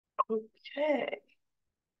Okay.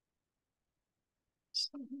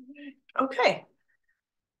 Okay.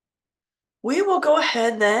 We will go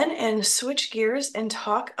ahead then and switch gears and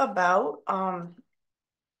talk about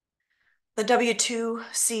the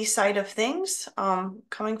W2C side of things,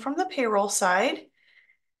 coming from the payroll side.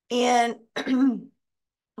 And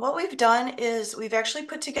what we've done is we've actually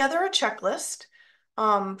put together a checklist.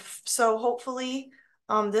 So hopefully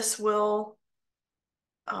this will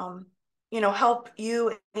help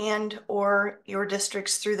you and or your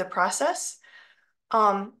districts through the process.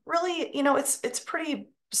 Really, it's pretty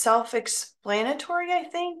self-explanatory, I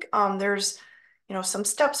think. There's, some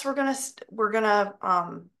steps we're gonna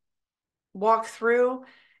walk through,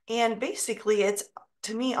 and basically, it's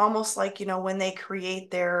to me almost like when they create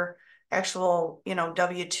their actual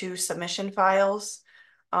W2 submission files,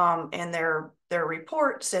 and their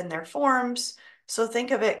reports and their forms. So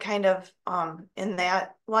think of it kind of in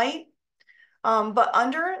that light. But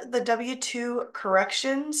under the W2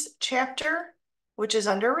 corrections chapter, which is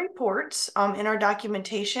under reports, in our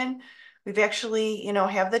documentation, we've actually,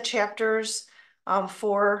 have the chapters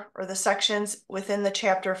or the sections within the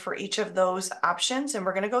chapter for each of those options. And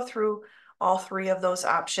we're going to go through all three of those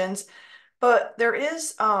options. But there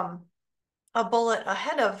is a bullet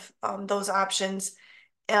ahead of those options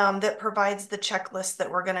that provides the checklist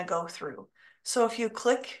that we're going to go through. So if you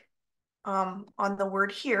click on the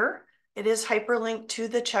word here, it is hyperlinked to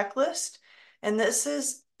the checklist. And this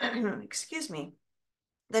is, excuse me,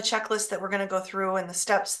 the checklist that we're going to go through and the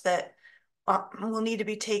steps that will need to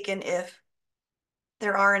be taken if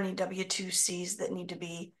there are any W2Cs that need to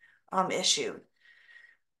be issued.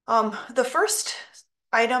 The first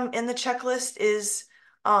item in the checklist is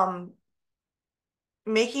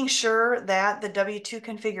making sure that the W2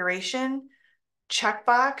 configuration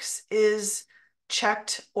checkbox is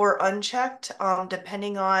checked or unchecked,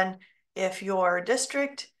 depending on if your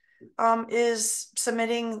district is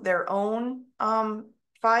submitting their own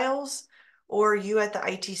files or you at the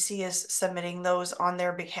ITC is submitting those on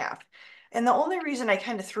their behalf. And the only reason I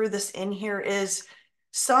kind of threw this in here is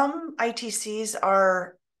some ITCs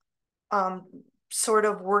are sort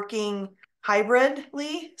of working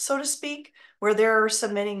hybridly, so to speak, where they're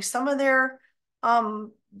submitting some of their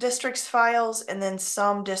districts files, and then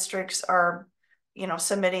some districts are,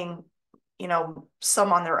 submitting,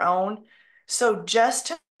 some on their own. So just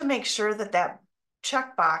to make sure that that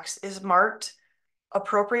checkbox is marked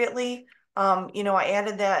appropriately, I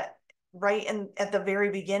added that right in at the very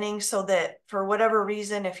beginning so that for whatever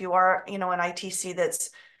reason, if you are, an ITC that's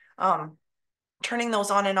turning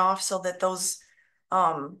those on and off so that those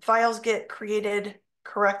files get created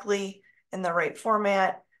correctly in the right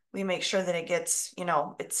format, we make sure that it gets,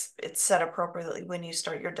 it's set appropriately when you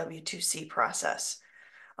start your W2C process.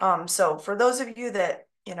 So for those of you that,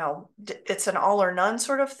 it's an all or none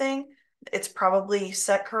sort of thing, it's probably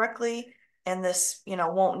set correctly, and this,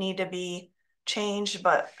 won't need to be changed,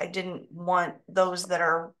 but I didn't want those that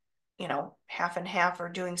are, half and half or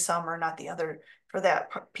doing some or not the other for that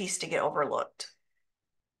piece to get overlooked.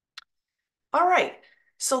 All right.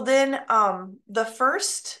 So then the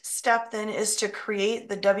first step then is to create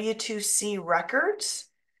the W2C records.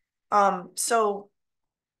 So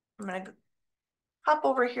I'm going to hop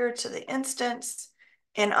over here to the instance,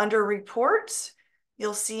 and under reports,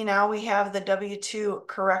 you'll see now we have the W2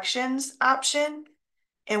 corrections option.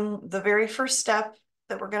 And the very first step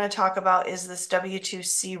that we're going to talk about is this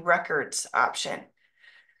W2C records option.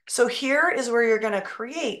 So here is where you're going to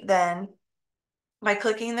create then, by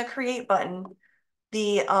clicking the create button,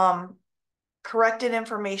 the corrected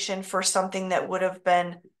information for something that would have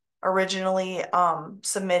been originally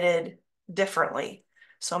submitted differently.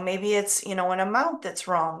 So maybe it's, an amount that's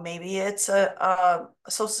wrong. Maybe it's a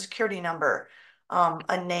social security number,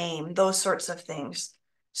 a name, those sorts of things.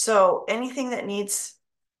 So anything that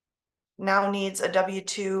now needs a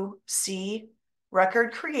W2C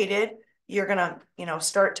record created, you're gonna,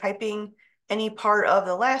 start typing any part of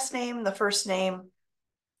the last name, the first name,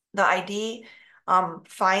 the ID,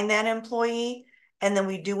 find that employee, and then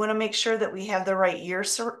we do want to make sure that we have the right year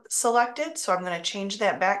selected. So I'm going to change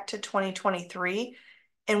that back to 2023.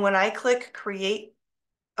 And when I click create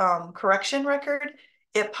correction record,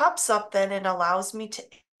 it pops up then and allows me to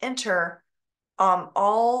enter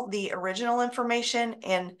all the original information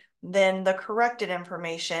and then the corrected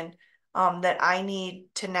information that I need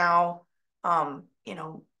to now,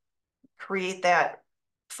 create that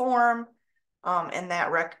form and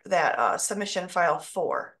that submission file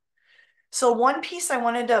for. So one piece I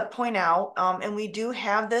wanted to point out, and we do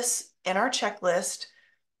have this in our checklist,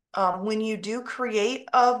 when you do create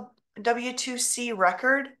a W2C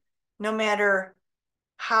record, no matter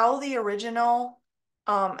how the original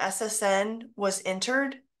SSN was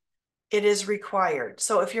entered, it is required.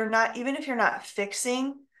 So if you're not, even if you're not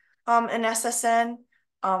fixing an SSN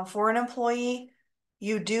for an employee,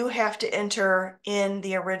 you do have to enter in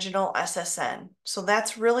the original SSN. So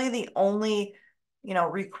that's really the only,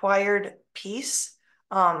 required piece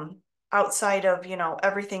outside of,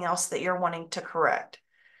 everything else that you're wanting to correct.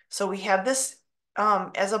 So we have this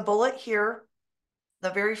as a bullet here. The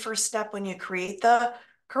very first step when you create the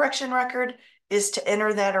correction record is to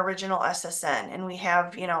enter that original SSN. And we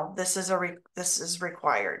have, this is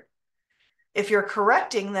required. If you're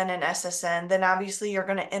correcting then an SSN, then obviously you're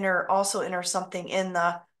going to also enter something in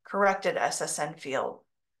the corrected SSN field.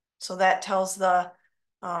 So that tells the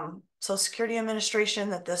Social Security Administration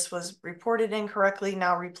that this was reported incorrectly.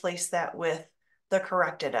 Now replace that with the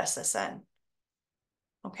corrected SSN.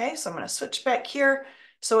 Okay, so I'm going to switch back here.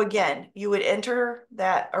 So again, you would enter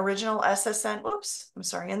that original SSN, whoops, I'm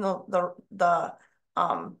sorry, in the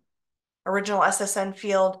original SSN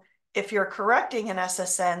field. If you're correcting an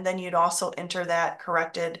SSN, then you'd also enter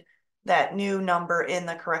that new number in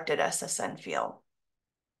the corrected SSN field.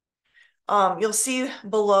 You'll see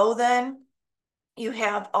below then, you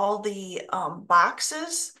have all the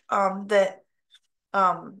boxes that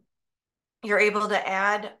you're able to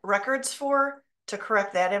add records for to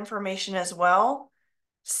correct that information as well,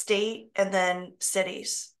 state and then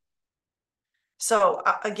cities. So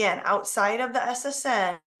again, outside of the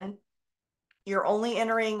SSN, you're only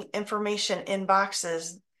entering information in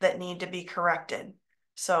boxes that need to be corrected.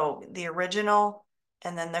 So the original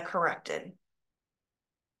and then the corrected.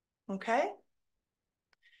 Okay.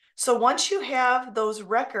 So once you have those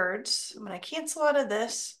records, I'm going to cancel out of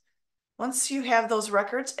this. Once you have those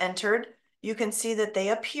records entered, you can see that they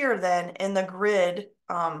appear then in the grid,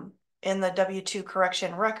 in the W2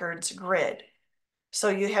 correction records grid. So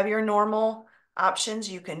you have your normal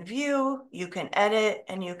options. You can view, you can edit,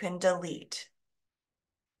 and you can delete.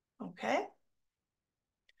 Okay.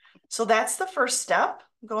 So that's the first step.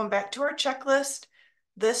 Going back to our checklist,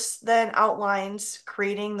 this then outlines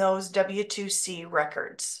creating those W2C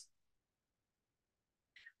records.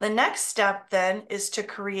 The next step then is to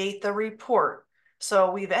create the report.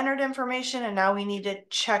 So we've entered information and now we need to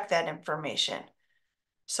check that information.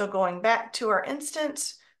 So going back to our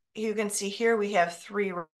instance, you can see here we have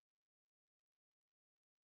 3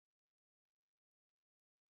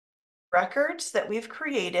 records that we've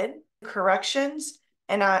created, corrections,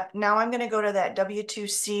 and now I'm going to go to that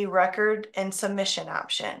W2C record and submission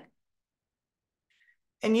option.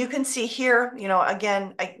 And you can see here,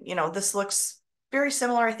 again, this looks very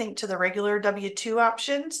similar, I think, to the regular W2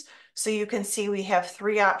 options. So you can see we have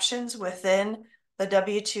 3 options within the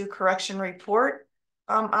W2 correction report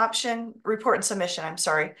option, report and submission, I'm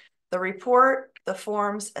sorry. The report, the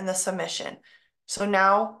forms, and the submission. So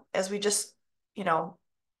now, as we just,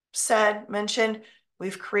 mentioned,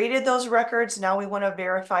 we've created those records. Now we want to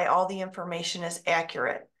verify all the information is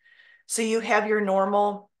accurate. So you have your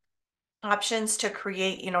normal options to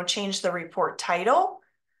create, change the report title.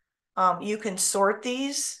 You can sort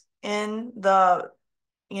these in the,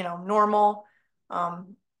 normal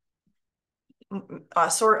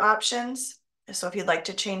sort options. So if you'd like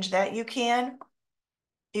to change that, you can.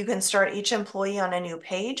 You can start each employee on a new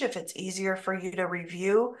page if it's easier for you to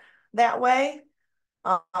review that way.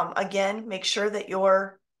 Again, make sure that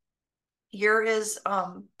your year is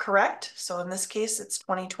correct. So in this case, it's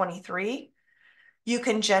 2023. You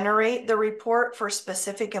can generate the report for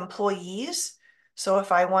specific employees. So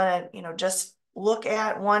if I want to, just look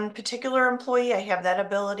at one particular employee, I have that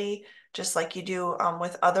ability, just like you do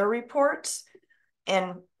with other reports.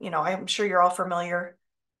 And, I'm sure you're all familiar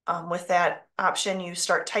with that option. You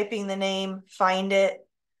start typing the name, find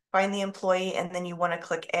the employee, and then you want to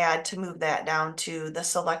click add to move that down to the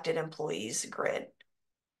selected employees grid.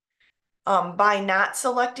 By not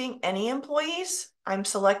selecting any employees, I'm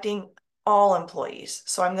selecting all employees.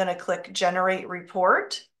 So I'm going to click generate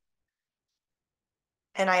report.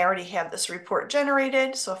 And I already have this report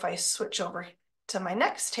generated. So if I switch over to my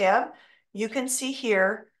next tab, you can see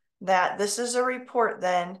here that this is a report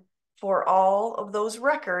then for all of those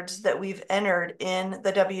records that we've entered in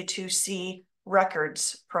the W2C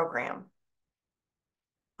records program.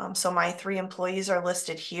 So my 3 employees are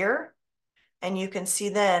listed here. And you can see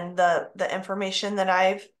then the information that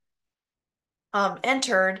I've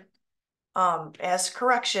entered as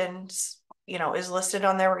corrections, is listed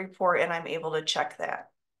on their report, and I'm able to check that.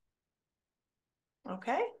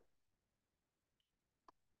 Okay.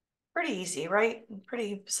 Pretty easy, right?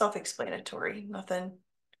 Pretty self-explanatory.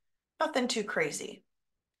 Nothing too crazy.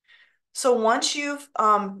 So once you've,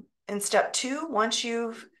 in step 2, once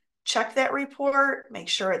you've check that report, make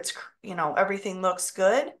sure it's, everything looks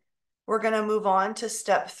good. We're going to move on to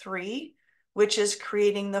step 3, which is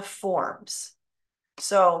creating the forms.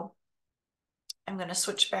 So I'm going to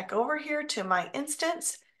switch back over here to my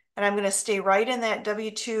instance, and I'm going to stay right in that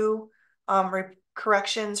W2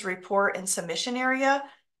 corrections report and submission area.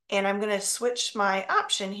 And I'm going to switch my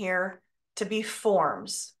option here to be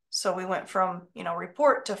forms. So we went from,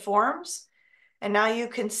 report to forms. And now you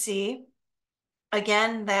can see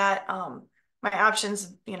again that my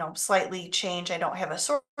options, slightly change. I don't have a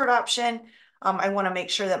sort option. I want to make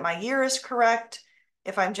sure that my year is correct.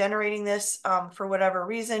 If I'm generating this for whatever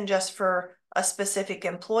reason, just for a specific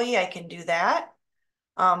employee, I can do that.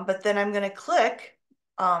 But then I'm going to click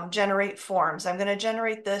generate forms. I'm going to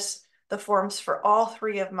generate the forms for all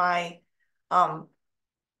 3 of my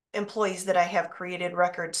employees that I have created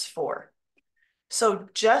records for. So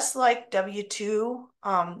just like W2,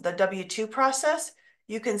 the W2 process,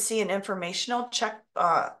 you can see an informational check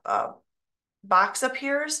box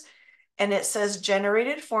appears, and it says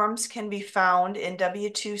generated forms can be found in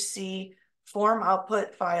W2C form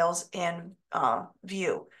output files and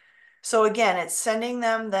view. So again, it's sending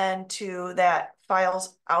them then to that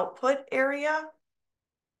files output area.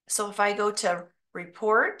 So if I go to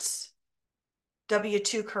reports,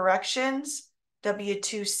 W2 corrections,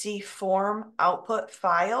 W2C form output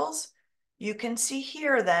files, you can see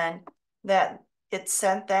here then that it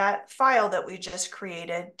sent that file that we just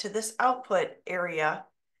created to this output area,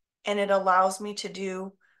 and it allows me to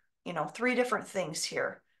do, 3 different things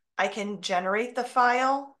here. I can generate the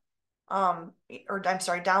file,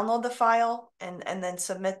 download the file and then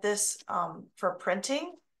submit this for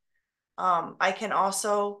printing. I can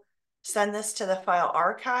also send this to the file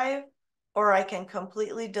archive, or I can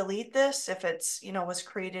completely delete this if it's, was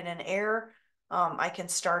created in error. I can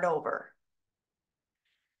start over.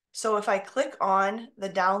 So if I click on the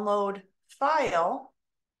download file,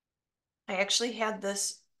 I actually had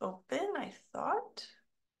this open, I thought,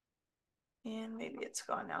 and maybe it's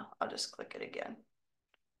gone now. I'll just click it again.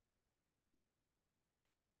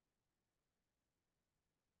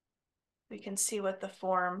 We can see what the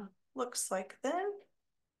form looks like then.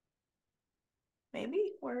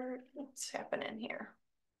 Maybe what's happening here?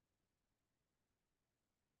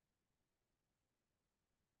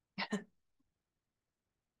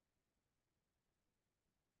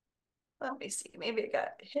 Let me see, maybe it got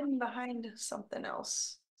hidden behind something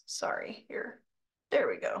else. Sorry, here. There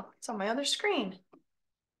we go. It's on my other screen.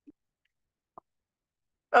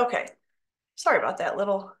 Okay, sorry about that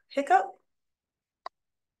little hiccup.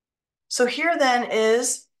 So here then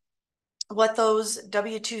is what those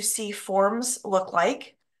W2C forms look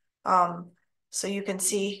like. So you can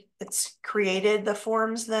see it's created the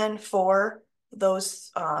forms then for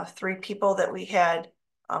those 3 people that we had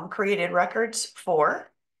created records for.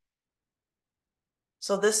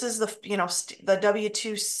 So this is the, the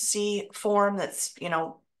W2C form that's,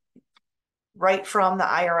 right from the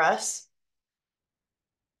IRS.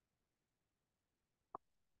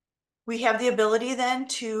 We have the ability then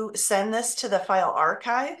to send this to the file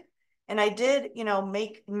archive. And I did,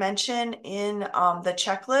 make mention in the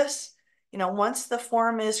checklist, once the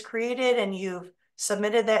form is created and you've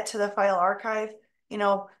submitted that to the file archive,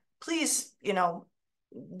 please,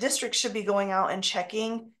 districts should be going out and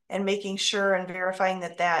checking and making sure and verifying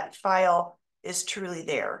that that file is truly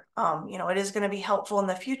there. It is going to be helpful in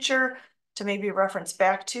the future to maybe reference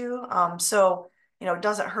back to. So it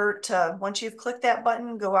doesn't hurt to, once you've clicked that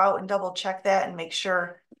button, go out and double check that and make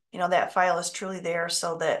sure, that file is truly there,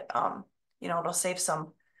 so that, it'll save some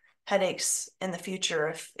headaches in the future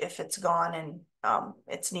if it's gone and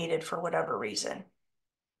it's needed for whatever reason.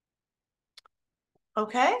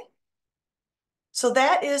 Okay. So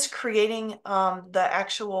that is creating the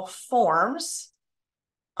actual forms.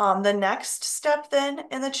 The next step then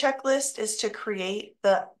in the checklist is to create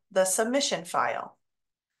the submission file.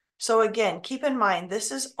 So again, keep in mind,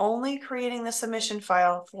 this is only creating the submission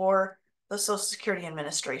file for the Social Security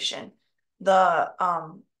Administration. The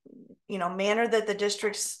manner that the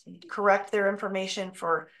districts correct their information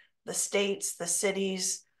for the states, the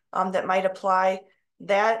cities that might apply,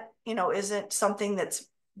 that isn't something that's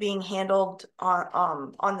being handled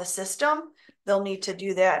on the system. They'll need to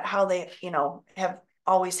do that how they have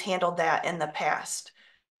always handled that in the past.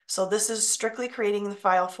 So this is strictly creating the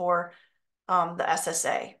file for the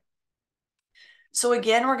SSA. So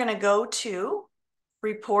again, we're going to go to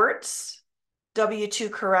reports,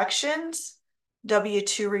 W2 corrections,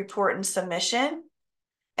 W2 report and submission.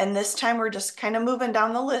 And this time we're just kind of moving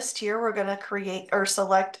down the list here. We're going to create or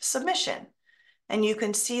select submission. And you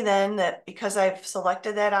can see then that because I've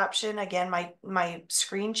selected that option, again, my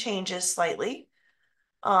screen changes slightly.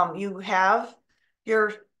 You have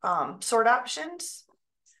your sort options.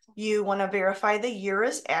 You want to verify the year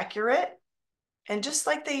is accurate. And just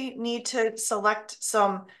like they need to select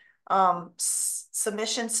some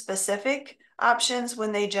submission specific options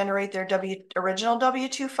when they generate their original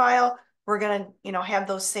W2 file, we're going to, have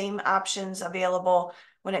those same options available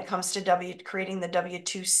when it comes to creating the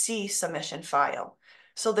W2C submission file.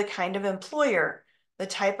 So the kind of employer, the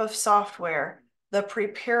type of software, the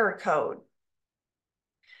preparer code.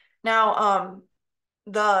 Now,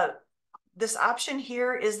 this option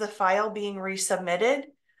here is the file being resubmitted.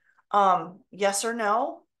 Yes or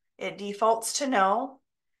no. It defaults to no.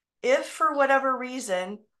 If for whatever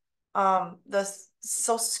reason, the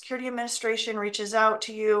Social Security Administration reaches out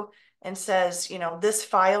to you and says, this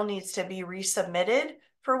file needs to be resubmitted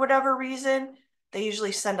for whatever reason, they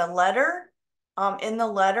usually send a letter. In the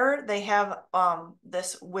letter, they have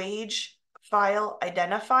this wage file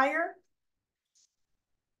identifier.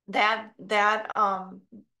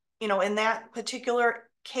 In that particular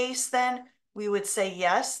case, then we would say,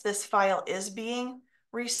 yes, this file is being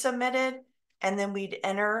resubmitted. And then we'd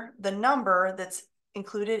enter the number that's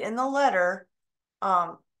included in the letter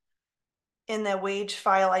in the wage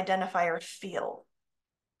file identifier field.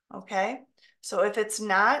 Okay. So if it's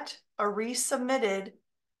not a resubmitted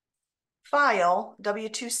file,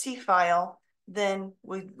 W2C file, then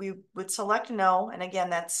we would select no. And again,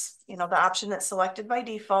 that's, the option that's selected by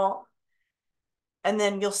default. And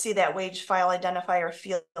then you'll see that wage file identifier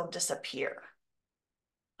field disappear.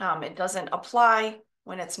 It doesn't apply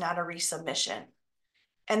when it's not a resubmission.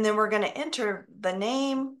 And then we're going to enter the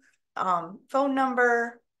name, phone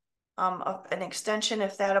number, an extension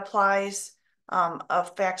if that applies, a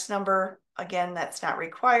fax number. Again, that's not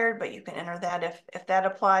required, but you can enter that if that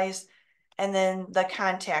applies. And then the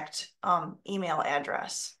contact email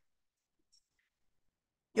address.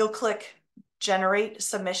 You'll click Generate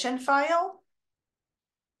Submission File.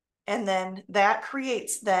 And then that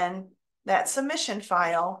creates then that submission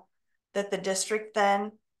file that the district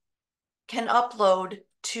then can upload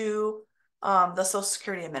to the Social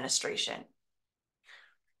Security Administration.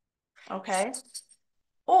 Okay.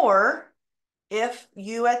 Or if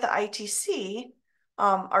you at the ITC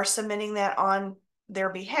are submitting that on their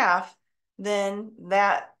behalf, then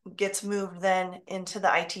that gets moved then into the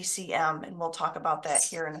ITCM, and we'll talk about that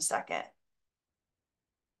here in a second.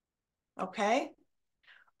 Okay.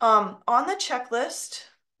 On the checklist,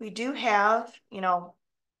 we do have,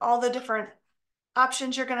 all the different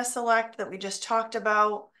options you're going to select that we just talked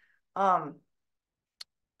about.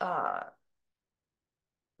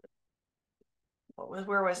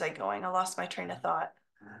 Where was I going? I lost my train of thought.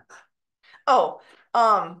 Oh,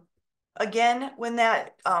 again, when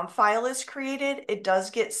that file is created, it does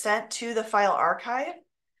get sent to the file archive.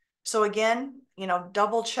 So again,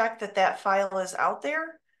 double check that file is out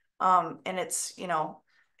there, and it's,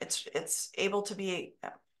 it's able to be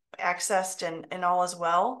accessed and all as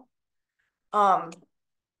well.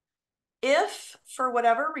 If for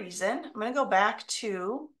whatever reason, I'm going to go back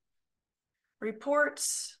to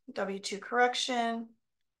reports, W2 correction,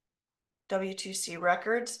 W2C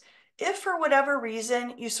records. If for whatever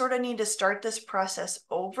reason you sort of need to start this process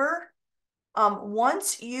over,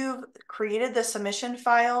 once you've created the submission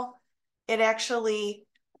file, it actually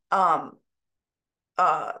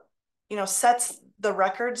sets the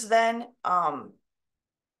records then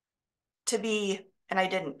to be, and I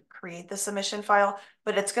didn't create the submission file,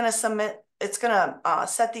 but it's going to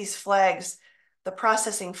set these flags, the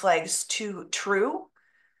processing flags, to true.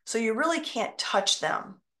 So you really can't touch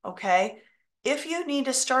them. Okay. If you need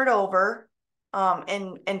to start over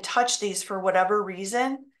and touch these for whatever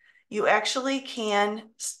reason, you actually can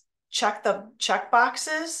check the check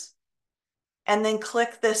boxes and then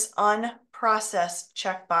click this unprocessed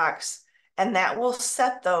checkbox, and that will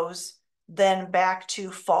set those then back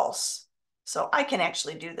to false. So I can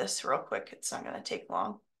actually do this real quick. It's not going to take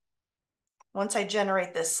long. Once I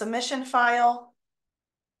generate this submission file,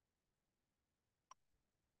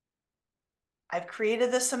 I've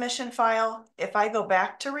created the submission file. If I go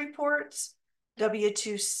back to reports,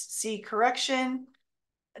 W2C correction,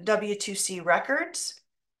 W2C records,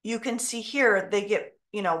 you can see here they get,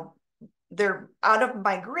 they're out of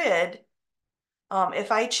my grid.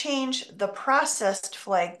 If I change the processed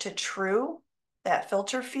flag to true, that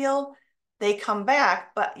filter field, they come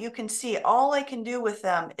back, but you can see all I can do with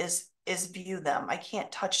them is view them. I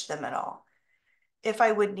can't touch them at all. If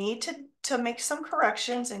I would need to make some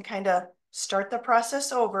corrections and kind of start the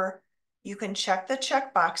process over, you can check the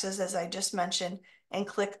check boxes as I just mentioned and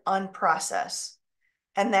click unprocess.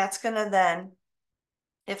 And that's going to then,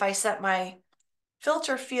 if I set my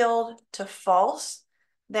filter field to false,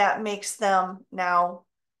 that makes them now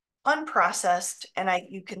unprocessed, and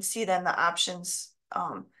you can see then the options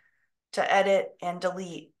to edit and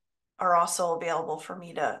delete are also available for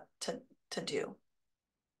me to do.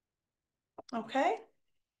 Okay.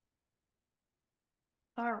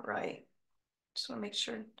 All right. Just want to make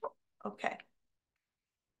sure. Okay.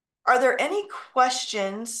 Are there any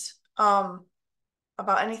questions about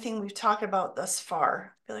anything we've talked about thus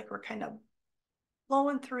far? I feel like we're kind of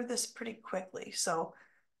blowing through this pretty quickly. So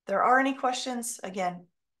if there are any questions, again,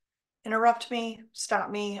 interrupt me, stop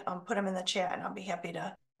me, put them in the chat, and I'll be happy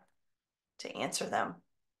to answer them.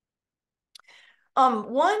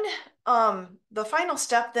 The final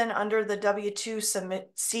step then under the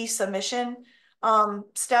W2C submission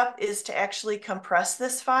step is to actually compress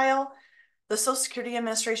this file. The Social Security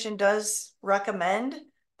Administration does recommend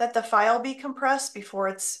that the file be compressed before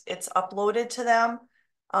it's uploaded to them.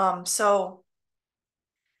 So,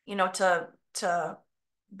 you know, to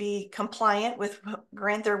be compliant with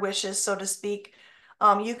grant their wishes, so to speak,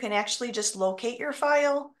 you can actually just locate your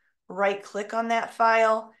file, right click on that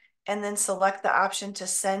file, and then select the option to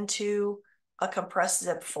send to a compressed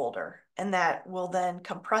zip folder. And that will then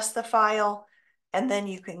compress the file. And then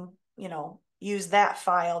you can, you know, use that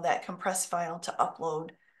file, that compressed file, to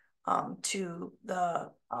upload to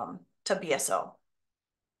BSO.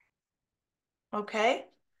 Okay.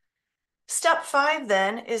 Step 5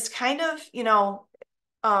 then is kind of, if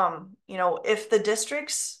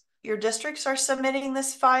your districts are submitting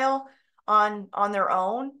this file on their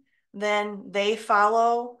own, then they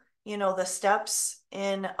follow, the steps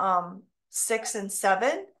in 6 and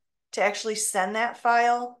 7 to actually send that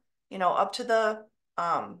file, up to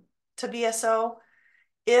to BSO.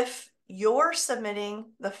 If you're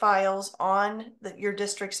submitting the files on your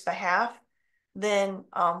district's behalf, then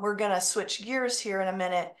we're going to switch gears here in a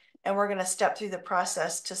minute, and we're going to step through the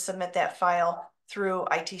process to submit that file through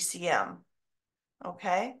ITCM.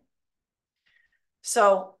 Okay.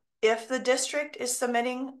 So if the district is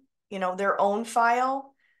submitting, their own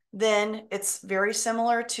file, then it's very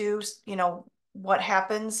similar to, what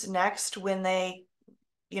happens next when they,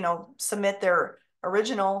 submit their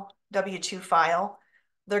original W2 file.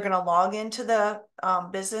 They're going to log into the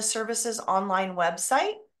Business Services online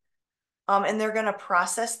website, and they're going to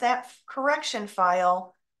process that correction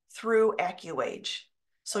file through AccuWage.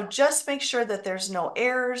 So just make sure that there's no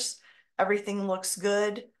errors, everything looks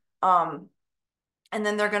good. And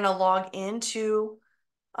then they're going to log into,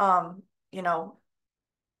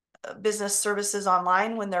 Business Services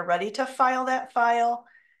Online when they're ready to file that file,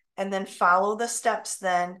 and then follow the steps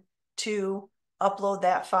then to upload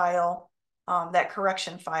that file, that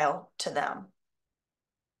correction file, to them.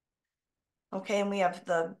 Okay, and we have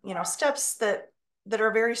the, steps that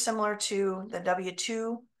are very similar to the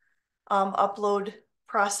W2 upload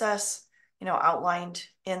process, outlined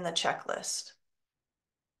in the checklist.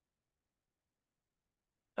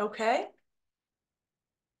 Okay.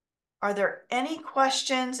 Are there any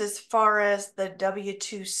questions as far as the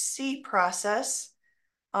W2C process,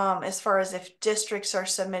 as far as if districts are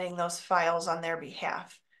submitting those files on their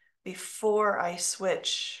behalf, before I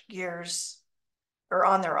switch gears, or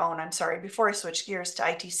on their own, I'm sorry, before I switch gears to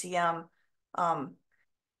ITCM,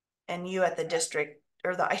 and you at the district,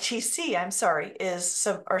 or the ITC, I'm sorry,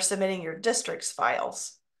 are submitting your district's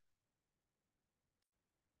files?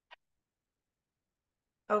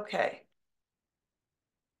 Okay.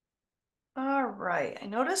 All right, I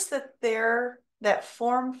noticed that that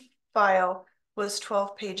form file was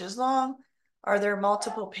 12 pages long. Are there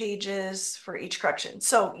multiple pages for each correction?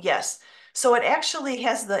 So yes, so it actually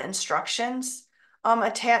has the instructions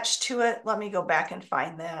attached to it. Let me go back and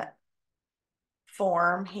find that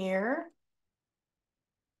form here.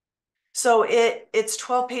 So it's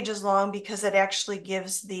 12 pages long because it actually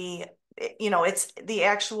gives it's the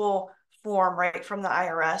actual form right from the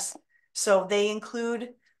IRS. So they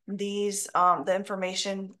include these, the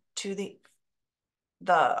information to the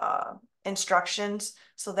instructions.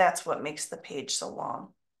 So that's what makes the page so long.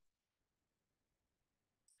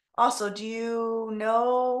 Also, do you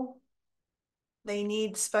know they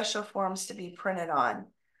need special forms to be printed on?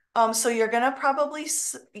 So you're going to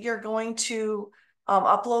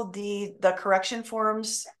upload the correction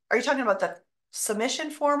forms. Are you talking about the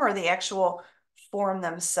submission form or the actual form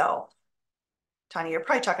themselves? Tanya, you're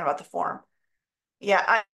probably talking about the form.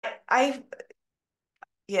 Yeah,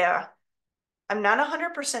 yeah, I'm not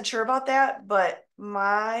 100% sure about that, but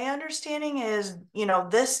my understanding is,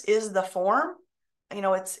 this is the form.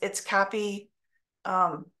 It's copy,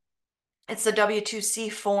 it's the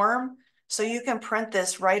W2C form. So you can print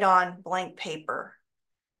this right on blank paper.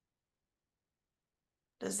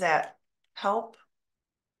 Does that help?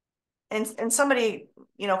 And somebody,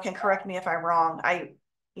 can correct me if I'm wrong.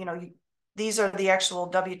 these are the actual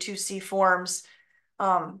W2C forms,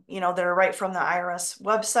 that are right from the IRS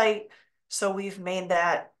website. So we've made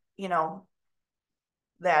that,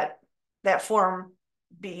 that that form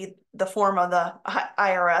be the form of the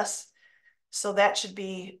IRS. So that should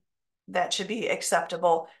be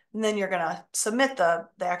acceptable. And then you're gonna submit the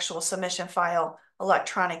actual submission file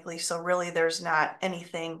electronically. So really there's not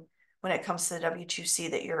anything when it comes to the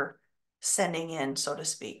W2C that you're sending in, so to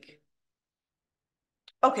speak.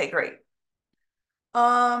 Okay, great.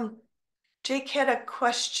 Jake had a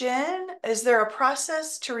question. Is there a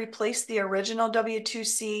process to replace the original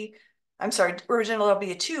W2C? I'm sorry, original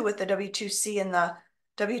W2 with the W2C in the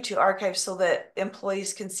W2 archive so that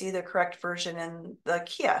employees can see the correct version in the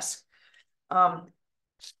kiosk?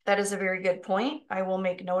 That is a very good point. I will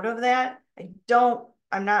make note of that.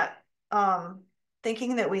 I'm not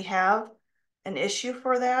thinking that we have an issue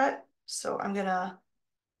for that. So I'm gonna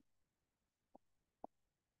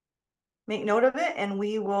make note of it and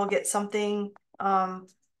we will get something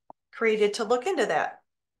created to look into that.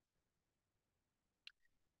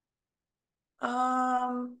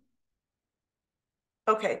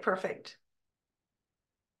 Okay, perfect.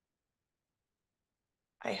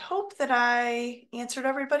 I hope that I answered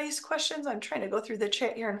everybody's questions. I'm trying to go through the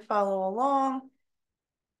chat here and follow along.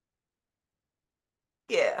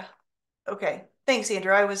 Yeah. Okay. Thanks,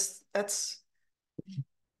 Andrew.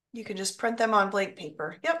 You can just print them on blank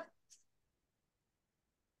paper. Yep.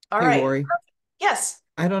 All Hey, right. Lori, Yes.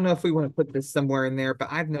 I don't know if we want to put this somewhere in there, but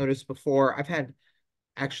I've noticed before, I've had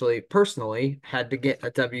actually personally had to get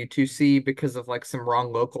a W2C because of like some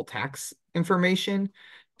wrong local tax information.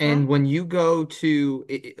 And Mhm. when you go to,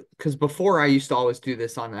 because before I used to always do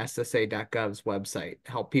this on SSA.gov's website,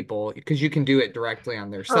 help people, because you can do it directly on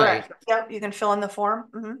their site. Correct. Yep. You can fill in the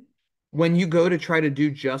form. When you go to try to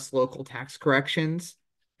do just local tax corrections,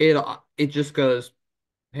 it just goes,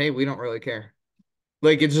 hey, we don't really care.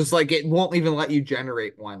 Like it's just like it won't even let you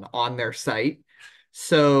generate one on their site.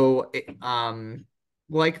 So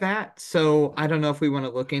like that. So I don't know if we want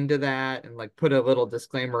to look into that and like put a little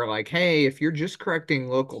disclaimer like, hey, if you're just correcting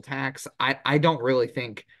local tax, I don't really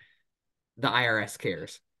think the IRS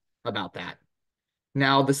cares about that.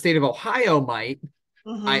 Now the state of Ohio might,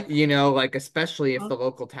 Mm-hmm. like especially if the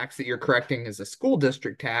local tax that you're correcting is a school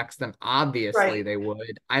district tax, then obviously Right. they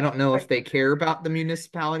would. I don't know if Right. they care about the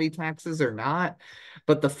municipality taxes or not,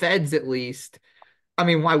 but the feds at least, I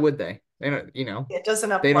mean, why would they? They don't, It doesn't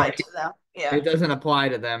they don't, apply to them. it Yeah. doesn't apply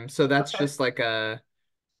to them. So that's Okay. just like I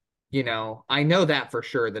know that for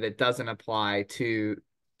sure that it doesn't apply to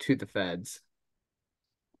the feds.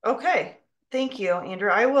 Okay. Thank you, Andrew.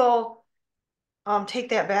 I will take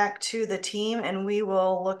that back to the team and we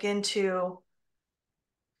will look into,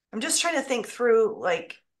 I'm just trying to think through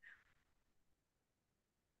like,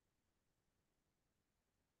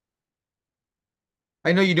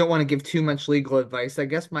 I know you don't want to give too much legal advice. I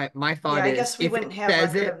guess my yeah, thought I is guess we wouldn't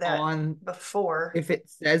have record of that before. if it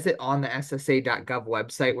says it on the SSA.gov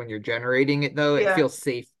website when you're generating it, though, it Yeah. feels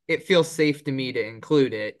safe. It feels safe to me to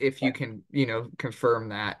include it if you can, confirm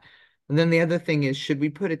that. And then the other thing is, should we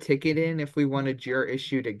put a ticket in if we wanted your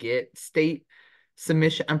issue to get state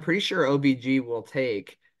submission? I'm pretty sure OBG will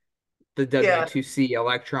take the Yeah. W2C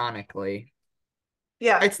electronically.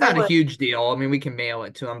 Yeah. It's I not a would. huge deal. I mean, we can mail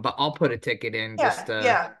it to them, but I'll put a ticket in just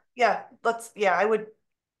Yeah. Yeah. Yeah. I would,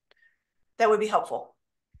 that would be helpful.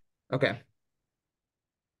 okay.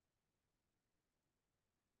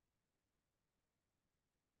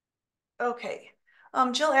 Okay.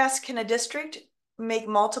 Jill asked, can a district make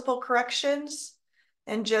multiple corrections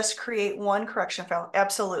and just create one correction file?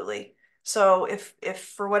 Absolutely. So if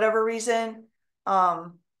for whatever reason,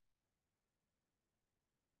 um,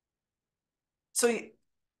 so you,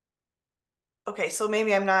 okay, so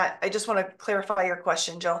maybe I just want to clarify your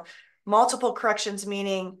question, Jill. Multiple corrections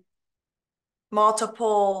meaning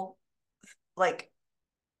multiple like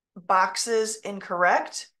boxes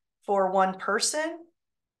incorrect for one person?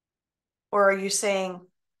 Or are you saying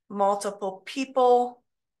multiple people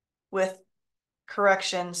with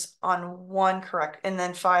corrections on one correct and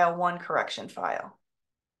then file one correction file?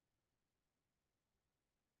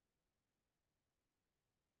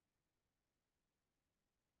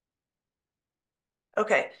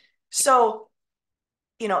 Okay, so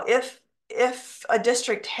if a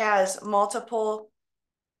district has multiple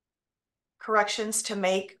corrections to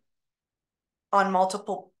make on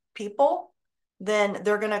multiple people, then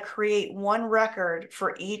they're going to create one record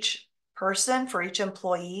for each person, for each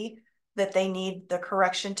employee that they need the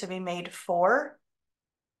correction to be made for,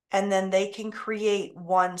 and then they can create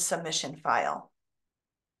one submission file.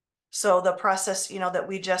 So the process, that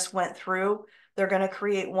we just went through, they're going to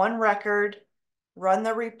create one record run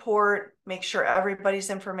the report, make sure everybody's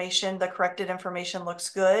information, the corrected information looks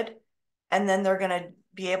good. And then they're going to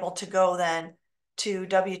be able to go then to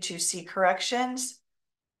W2C corrections,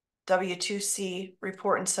 W2C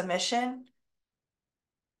report and submission,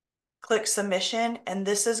 click submission, and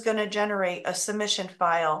this is going to generate a submission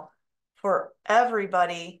file for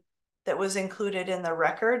everybody that was included in the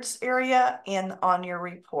records area and on your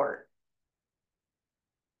report.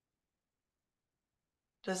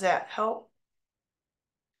 Does that help?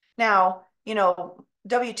 Now,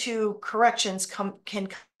 W2 corrections can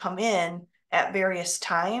come in at various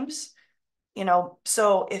times,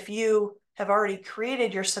 so if you have already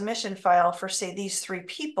created your submission file for, say, these 3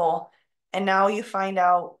 people, and now you find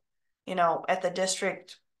out, at the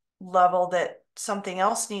district level that something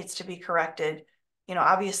else needs to be corrected,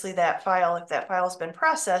 obviously that file, if that file has been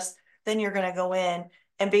processed, then you're going to go in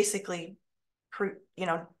and basically,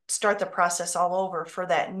 start the process all over for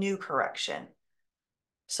that new correction.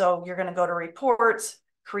 So you're going to go to reports,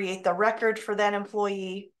 create the record for that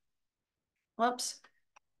employee. Whoops.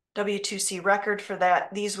 W2C record for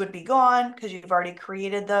that. These would be gone because you've already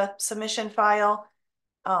created the submission file.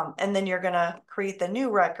 And then you're going to create the new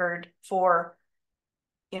record for,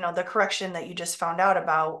 the correction that you just found out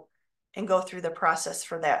about and go through the process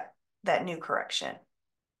for that new correction.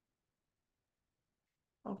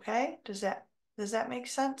 Okay, does that make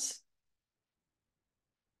sense?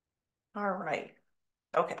 All right.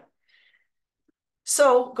 Okay.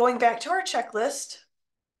 So going back to our checklist,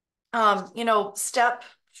 step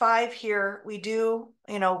 5 here, we do,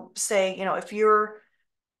 say, if your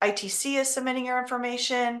ITC is submitting your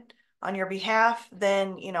information on your behalf,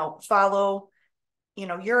 then, follow,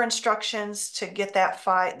 your instructions to get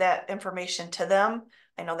that information to them.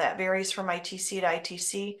 I know that varies from ITC to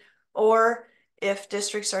ITC, or if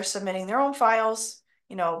districts are submitting their own files,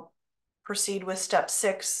 proceed with step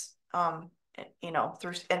 6,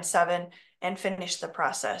 through and 7 and finish the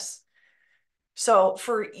process. So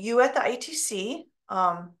for you at the ITC,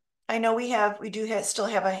 I know we still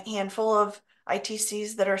have a handful of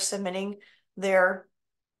ITCs that are submitting their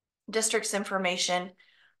district's information.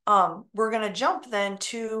 We're going to jump then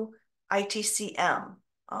to ITCM.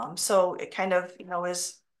 So it kind of,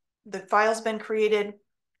 is the file's been created.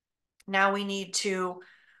 Now we need to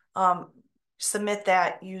submit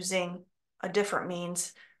that using a different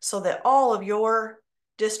means so that all of your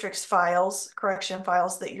district's files, correction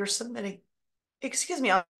files that you're submitting,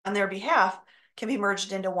 on their behalf, can be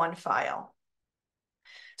merged into one file.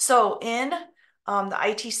 So in the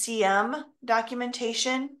ITCM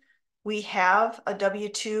documentation, we have a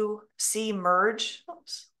W2C merge.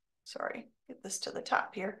 Oops, sorry, get this to the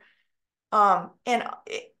top here. And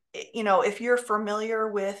if you're familiar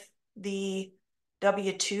with the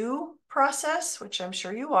W2 process, which I'm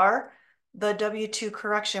sure you are, the W2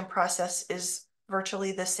 correction process is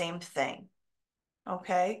virtually the same thing.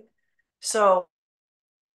 Okay, so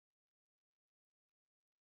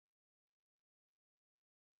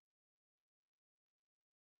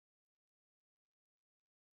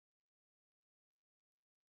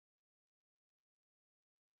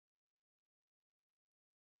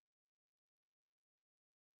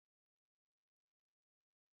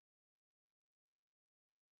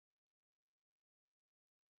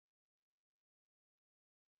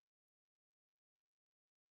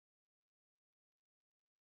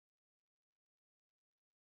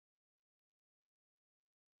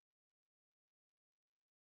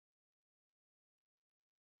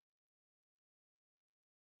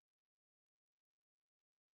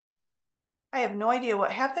I have no idea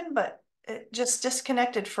what happened, but it just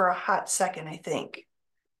disconnected for a hot second, I think.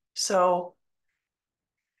 So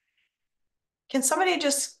can somebody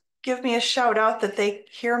just give me a shout out that they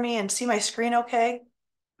hear me and see my screen okay?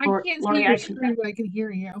 I can't see your screen, but I can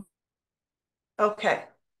hear you. Okay.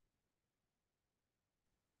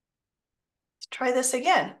 Let's try this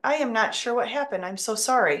again. I am not sure what happened. I'm so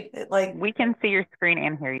sorry. We can see your screen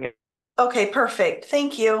and hear you. Okay, perfect.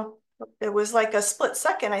 Thank you. It was like a split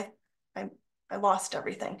second. I lost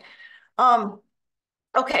everything.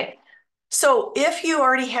 Okay. So if you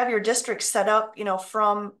already have your district set up,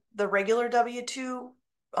 from the regular W2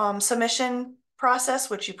 submission process,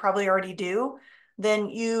 which you probably already do, then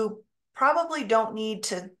you probably don't need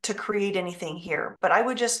to create anything here. But I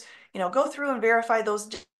would just, go through and verify those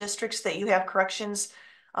districts that you have corrections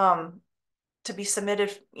to be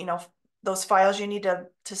submitted, those files you need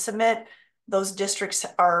to submit, those districts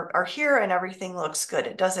are here and everything looks good.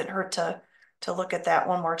 It doesn't hurt to look at that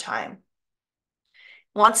one more time.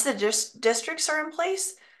 Once the districts are in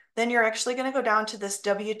place, then you're actually going to go down to this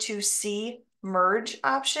W2C merge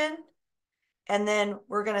option. And then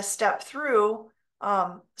we're going to step through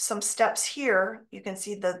some steps here. You can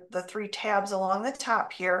see the three tabs along the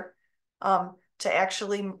top here to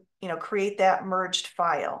actually, create that merged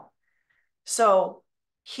file. So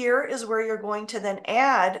here is where you're going to then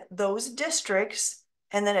add those districts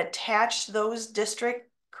and then attach those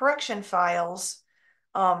district correction files.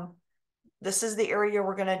 This is the area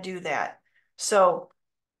we're going to do that. So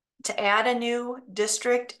to add a new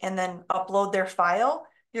district and then upload their file,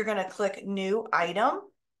 you're going to click New Item.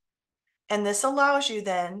 And this allows you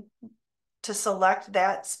then to select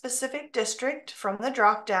that specific district from the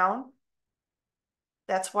dropdown.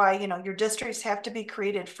 That's why, your districts have to be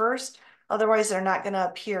created first. Otherwise, they're not going to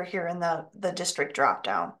appear here in the district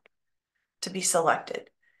dropdown to be selected.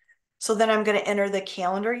 So then I'm going to enter the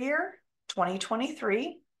calendar year,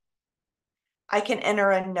 2023. I can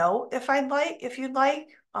enter a note if you'd like,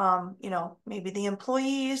 maybe the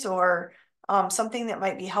employees or something that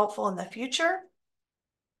might be helpful in the future.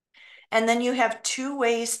 And then you have two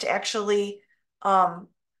ways to actually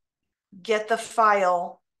get the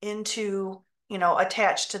file into,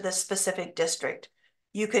 attached to this specific district.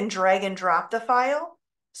 You can drag and drop the file.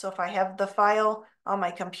 So if I have the file on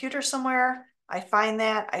my computer somewhere, I find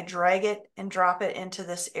that, I drag it and drop it into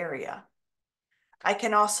this area. I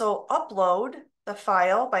can also upload the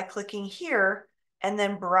file by clicking here and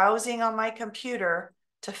then browsing on my computer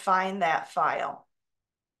to find that file.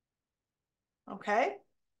 Okay.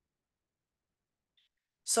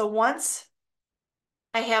 So once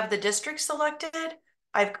I have the district selected,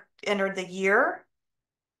 I've entered the year,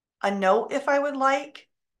 a note if I would like,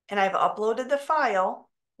 and I've uploaded the file,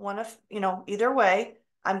 either way,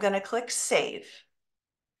 I'm going to click Save.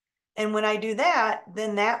 And when I do that,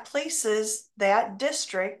 then that places that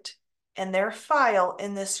district and their file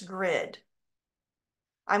in this grid.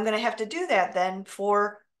 I'm going to have to do that then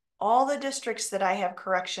for all the districts that I have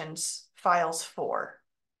corrections files for.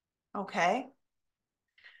 Okay.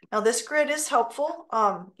 Now this grid is helpful.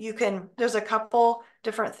 There's a couple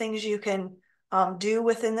different things you can do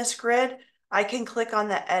within this grid. I can click on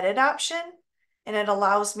the edit option and it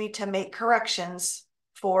allows me to make corrections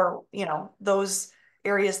for, those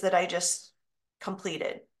areas that I just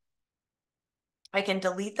completed. I can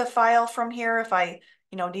delete the file from here if I,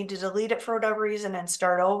 need to delete it for whatever reason and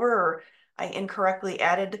start over, or I incorrectly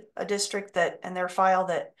added a district and their file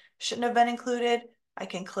that shouldn't have been included. I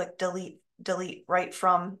can click delete right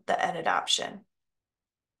from the edit option.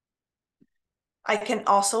 I can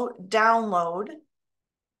also download. If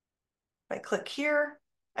I click here,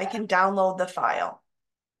 I can download the file.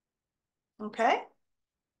 Okay.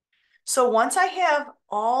 So once I have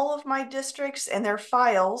all of my districts and their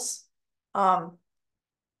files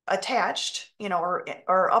attached, or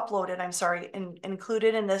uploaded, I'm sorry,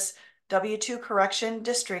 included in this W2 correction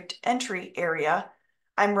district entry area,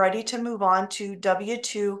 I'm ready to move on to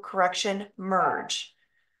W2 correction merge.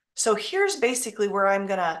 So here's basically where I'm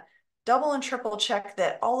gonna double and triple check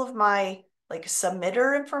that all of my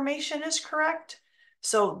submitter information is correct.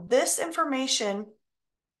 So this information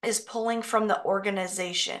is pulling from the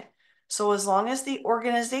organization. So as long as the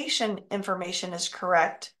organization information is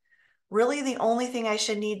correct, really the only thing I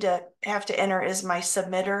should have to enter is my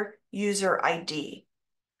submitter user ID.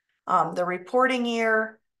 The reporting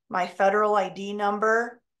year, my federal ID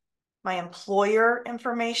number, my employer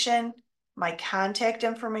information, my contact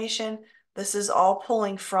information. This is all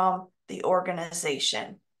pulling from the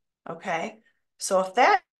organization. Okay. So if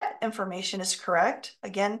that information is correct,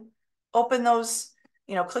 again, open those,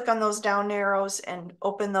 click on those down arrows and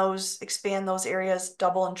open those, expand those areas,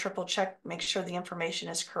 double and triple check, make sure the information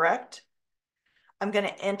is correct. I'm going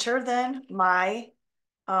to enter then my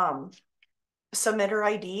submitter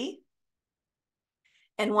ID.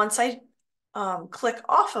 And once I click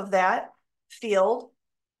off of that field,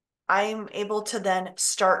 I'm able to then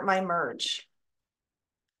start my merge.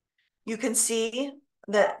 You can see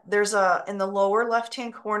that there's in the lower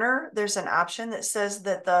left-hand corner, there's an option that says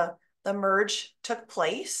that the merge took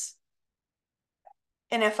place.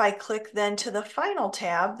 And if I click then to the final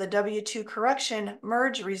tab, the W2 correction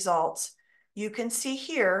merge results, you can see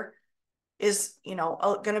here is,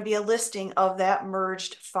 going to be a listing of that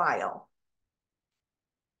merged file.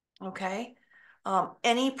 Okay.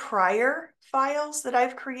 Any prior files that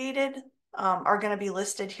I've created are going to be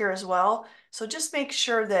listed here as well. So just make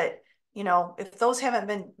sure that, if those haven't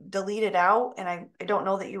been deleted out, and I don't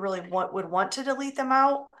know that you really would want to delete them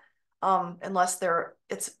out unless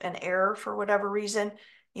it's an error for whatever reason,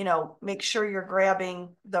 make sure you're grabbing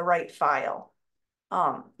the right file.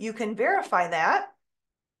 You can verify that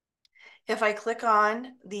if I click on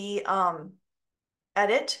the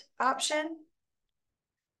edit option.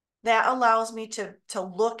 that allows me to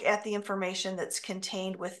look at the information that's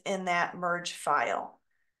contained within that merge file.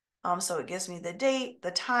 So it gives me the date,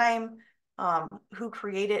 the time, who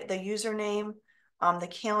created the username, the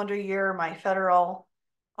calendar year, my federal,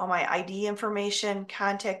 all my ID information,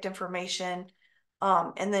 contact information.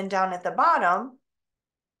 And then down at the bottom,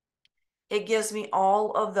 it gives me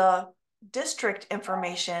all of the district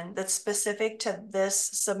information that's specific to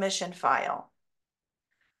this submission file.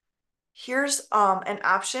 Here's an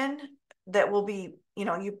option that will be,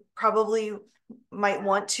 you probably might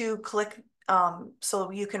want to click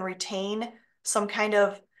so you can retain some kind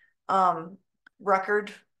of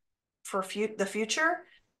record for the future,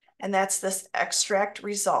 and that's this extract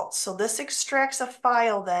results. So this extracts a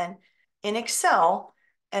file then in Excel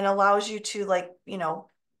and allows you to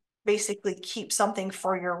basically keep something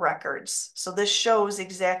for your records. So this shows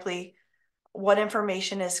exactly what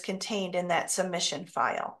information is contained in that submission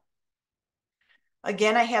file.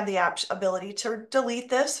 Again, I have the ability to delete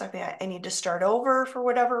this. I need to start over for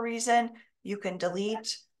whatever reason. You can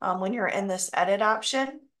delete when you're in this edit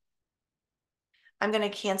option. I'm going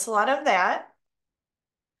to cancel out of that.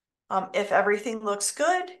 If everything looks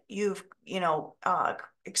good, you've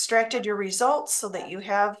extracted your results so that you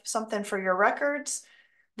have something for your records.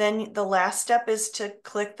 Then the last step is to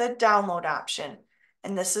click the download option.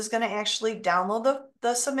 And this is going to actually download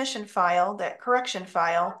the submission file, that correction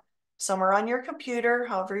file, somewhere on your computer,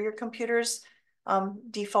 however your computer's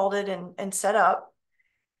defaulted and set up.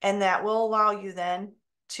 And that will allow you then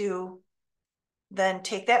to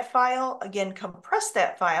take that file, again, compress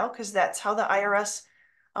that file, because that's how the IRS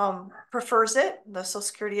prefers it. The Social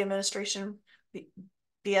Security Administration,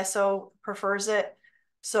 BSO, prefers it.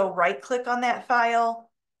 So right click on that file,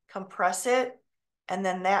 compress it, and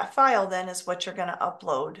then that file then is what you're going to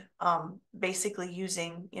upload, basically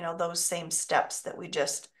using those same steps that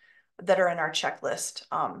that are in our checklist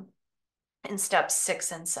in steps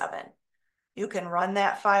 6 and 7. You can run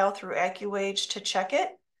that file through AccuWage to check it,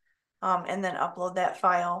 and then upload that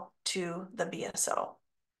file to the BSO.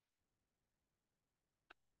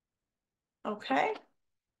 Okay.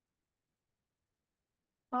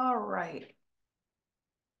 All right.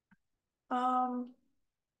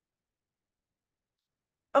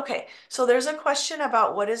 Okay, so there's a question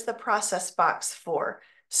about what is the process box for?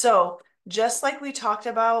 So just like we talked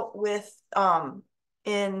about with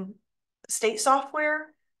in state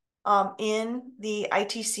software, in the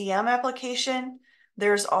ITCM application,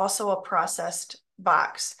 there's also a processed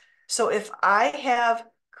box. So if I have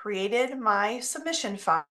created my submission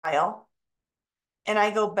file and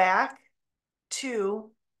I go back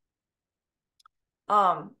to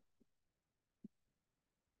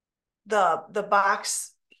the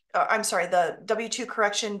box, I'm sorry, the W2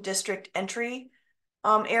 correction district entry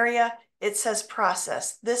area, it says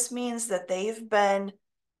process. This means that there's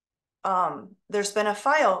been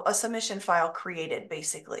a submission file created,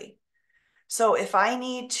 basically. So if I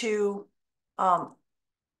need to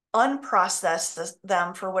unprocess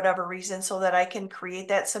them for whatever reason so that I can create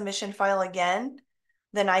that submission file again,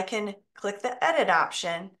 then I can click the edit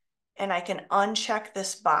option and I can uncheck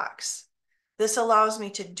this box. This allows me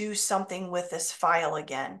to do something with this file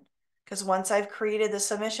again, because once I've created the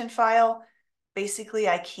submission file, basically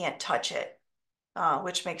I can't touch it,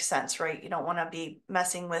 which makes sense, right? You don't want to be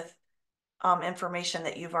messing with information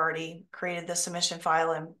that you've already created the submission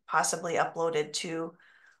file and possibly uploaded to,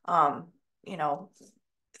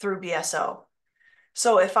 through BSO.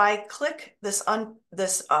 So if I click this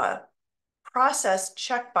process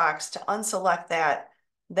checkbox to unselect that,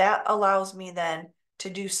 that allows me then to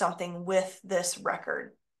do something with this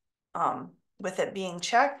record. With it being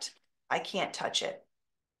checked, I can't touch it.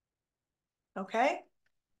 Okay.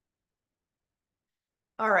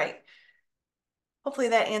 All right. Hopefully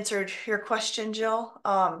that answered your question, Jill.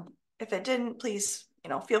 If it didn't, please,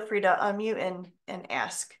 feel free to unmute and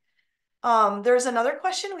ask. There's another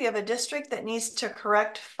question. We have a district that needs to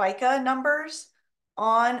correct FICA numbers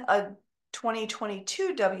on a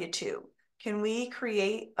 2022 W2. Can we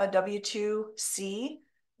create a W2C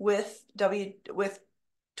with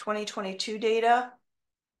 2022 data?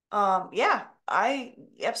 Yeah,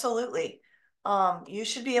 absolutely. You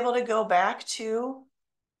should be able to go back to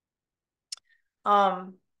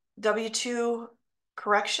W2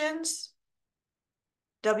 corrections,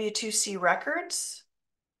 W2C records.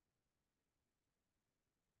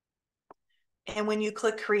 And when you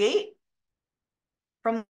click create,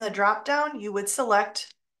 from the drop down, you would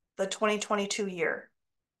select the 2022 year.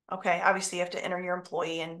 Okay, obviously you have to enter your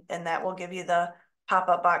employee and that will give you the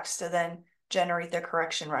pop-up box to then generate the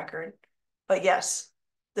correction record. But yes,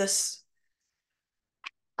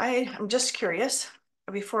 I'm just curious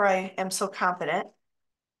before I am so confident.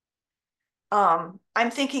 I'm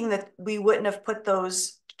thinking that we wouldn't have put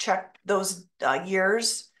those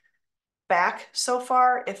years back so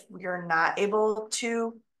far if we're not able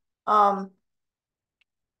to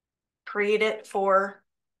create it for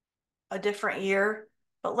a different year.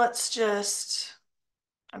 But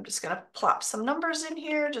I'm just gonna plop some numbers in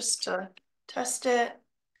here just to test it.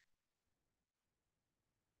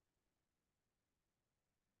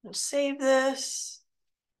 And save this.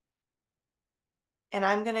 And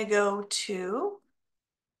I'm gonna go to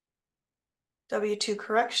W2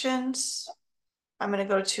 corrections. I'm gonna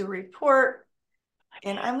go to report,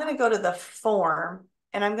 and I'm gonna go to the form,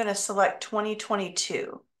 and I'm gonna select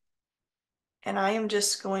 2022. And I am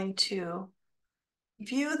just going to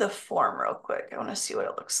view the form real quick. I wanna see what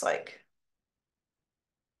it looks like.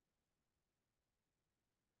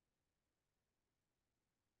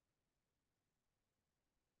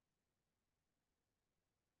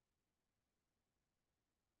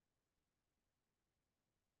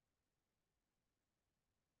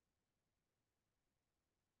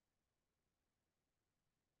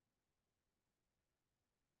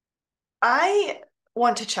 I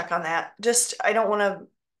want to check on that. I don't want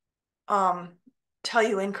to tell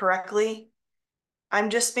you incorrectly.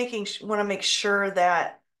 I'm just want to make sure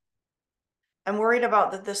that I'm worried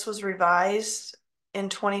about that this was revised in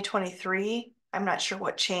 2023. I'm not sure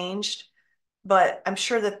what changed, but I'm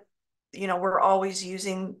sure that, we're always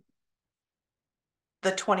using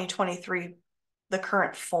the 2023, the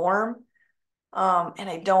current form. And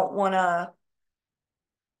I don't want to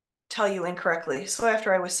tell you incorrectly. So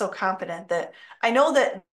after I was so confident that I know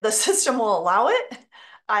that the system will allow it,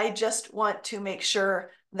 I just want to make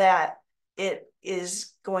sure that it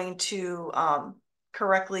is going to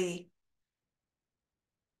correctly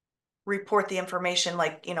report the information,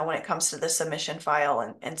 like, when it comes to the submission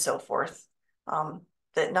file and so forth,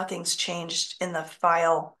 that nothing's changed in the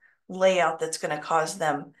file layout that's going to cause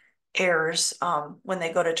them errors when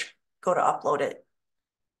they go to upload it.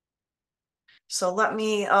 So let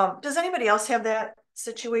me, does anybody else have that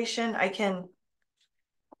situation? I can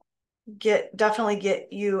definitely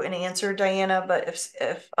get you an answer, Diana, but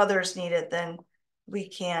if others need it, then we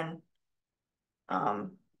can, I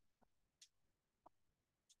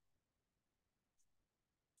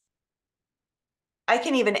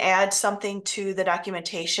can even add something to the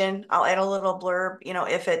documentation. I'll add a little blurb,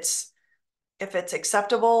 if it's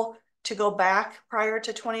acceptable to go back prior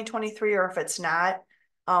to 2023, or if it's not,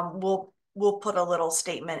 we'll put a little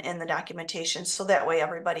statement in the documentation so that way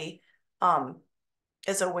everybody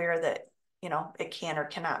is aware that, it can or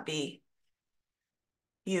cannot be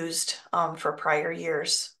used for prior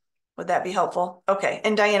years. Would that be helpful? Okay.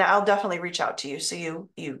 And Diana, I'll definitely reach out to you so you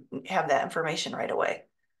have that information right away.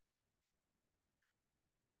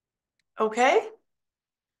 Okay.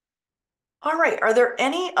 All right. Are there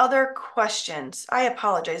any other questions? I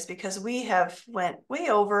apologize because we have went way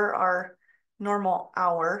over our normal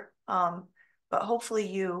hour. But hopefully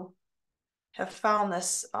you have found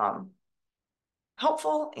this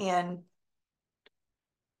helpful and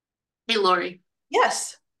Hey, Lori.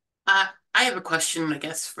 yes. I have a question, I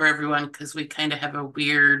guess, for everyone because we kind of have a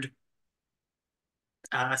weird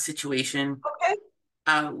situation. Okay.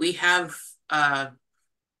 We have a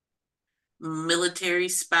military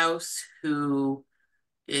spouse who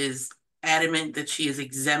is adamant that she is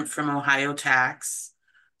exempt from Ohio tax.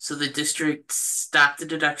 So the district stopped the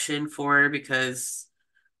deduction for her because,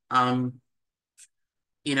 so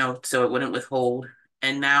it wouldn't withhold.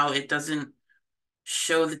 And now it doesn't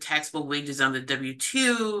show the taxable wages on the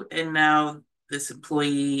W-2, and now this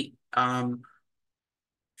employee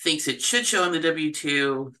thinks it should show on the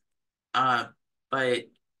W-2, but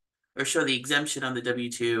or show the exemption on the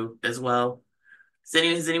W-2 as well.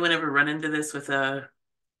 Has anyone ever run into this with a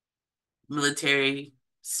military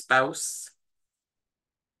spouse?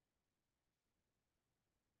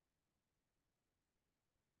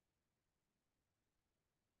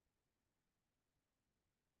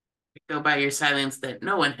 Go by your silence that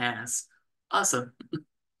no one has. Awesome.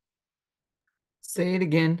 Say it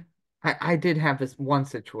again. I did have this one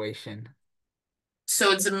situation.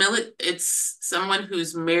 So it's someone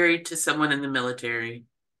who's married to someone in the military.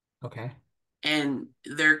 Okay. And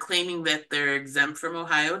they're claiming that they're exempt from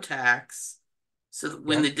Ohio tax. So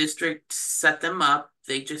when Yep. the district set them up,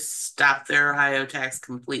 they just stopped their Ohio tax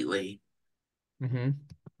completely. Mm-hmm.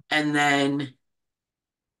 And then,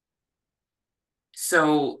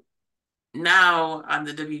 so now on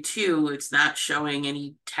the W-2, it's not showing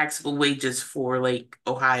any taxable wages for like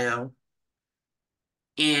Ohio.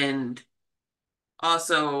 And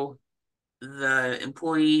also, the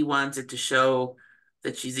employee wants it to show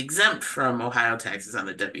that she's exempt from Ohio taxes on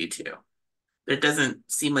the W-2. It doesn't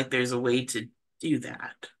seem like there's a way to do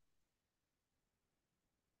that.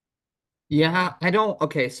 Yeah, I don't.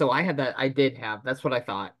 Okay, so I had that. I did have. That's what I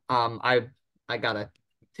thought. I got a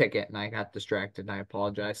ticket and I got distracted and I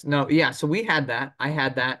apologize. No, yeah, so we had that. I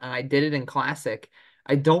had that and I did it in Classic.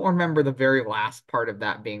 I don't remember the very last part of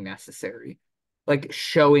that being necessary. Like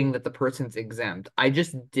showing that the person's exempt. I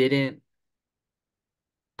just didn't.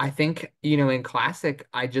 I think, in Classic,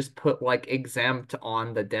 I just put like exempt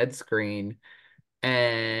on the dead screen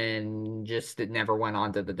and just it never went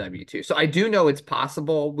on to the W2. So I do know it's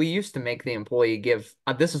possible. We used to make the employee give,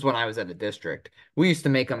 this is when I was at a district. We used to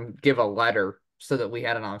make them give a letter so that we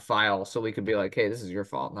had it on file so we could be like, hey, this is your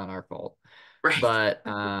fault, not our fault. Right. But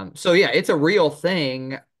so yeah, it's a real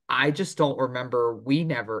thing. I just don't remember we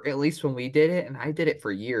never, at least when we did it, and I did it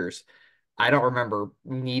for years. I don't remember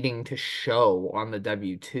needing to show on the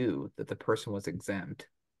W2 that the person was exempt.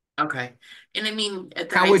 Okay. And I mean, at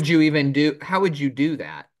the How high would school, you even do, how would you do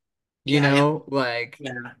that? yeah, Like,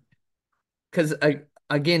 yeah, because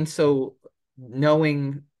again, so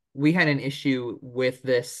knowing we had an issue with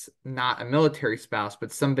this, not a military spouse,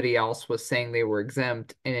 but somebody else was saying they were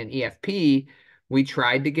exempt in an EFP. We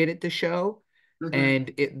tried to get it to show, hmm,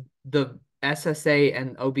 and the SSA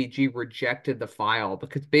and OBG rejected the file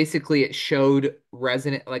because basically it showed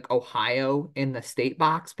resident like Ohio in the state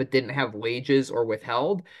box, but didn't have wages or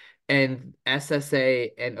withheld. And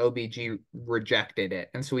SSA and OBG rejected it.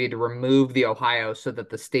 And so we had to remove the Ohio so that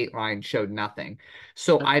the state line showed nothing.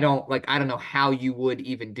 So I don't know how you would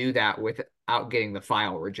even do that without getting the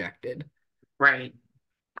file rejected. right.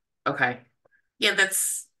 Okay. Yeah,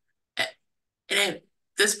 that's, and at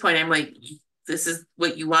this point, I'm like, this is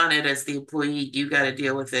what you wanted as the employee. You got to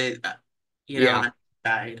deal with it, on Yeah. the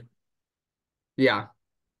side. Yeah.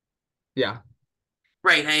 Yeah.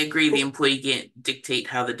 Right. I agree. The employee can't dictate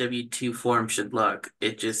how the W-2 form should look.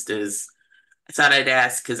 It just is. I thought I'd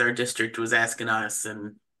ask because our district was asking us,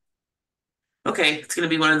 and okay, it's going to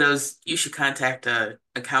be one of those. You should contact a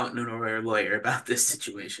accountant or a lawyer about this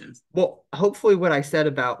situation. Well, hopefully what I said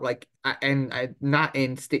about like and I not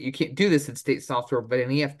in state you can't do this in state software, but in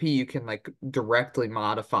EFP you can like directly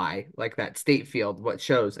modify like that state field what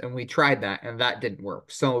shows, and we tried that and that didn't work.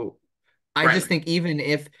 So I Right. just think even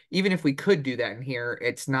if we could do that in here,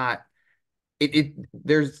 it's not it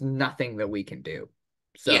there's nothing that we can do.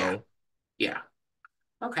 Yeah. So Yeah.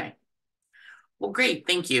 Okay. Well, great.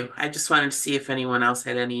 Thank you. I just wanted to see if anyone else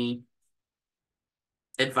had any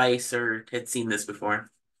advice or had seen this before.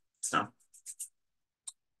 So,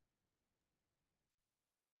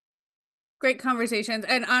 Great conversations.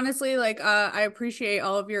 And honestly, like I appreciate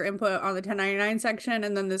all of your input on the 1099 section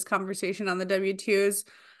and then this conversation on the W2s.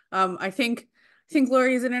 I think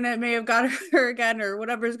Lori's internet may have got her again or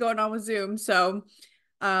whatever's going on with Zoom. So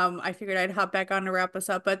I figured I'd hop back on to wrap us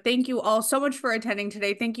up. But thank you all so much for attending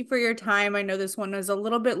today. Thank you for your time. I know this one was a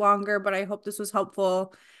little bit longer, but I hope this was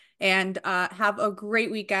helpful. And have a great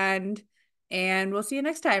weekend. And we'll see you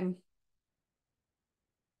next time.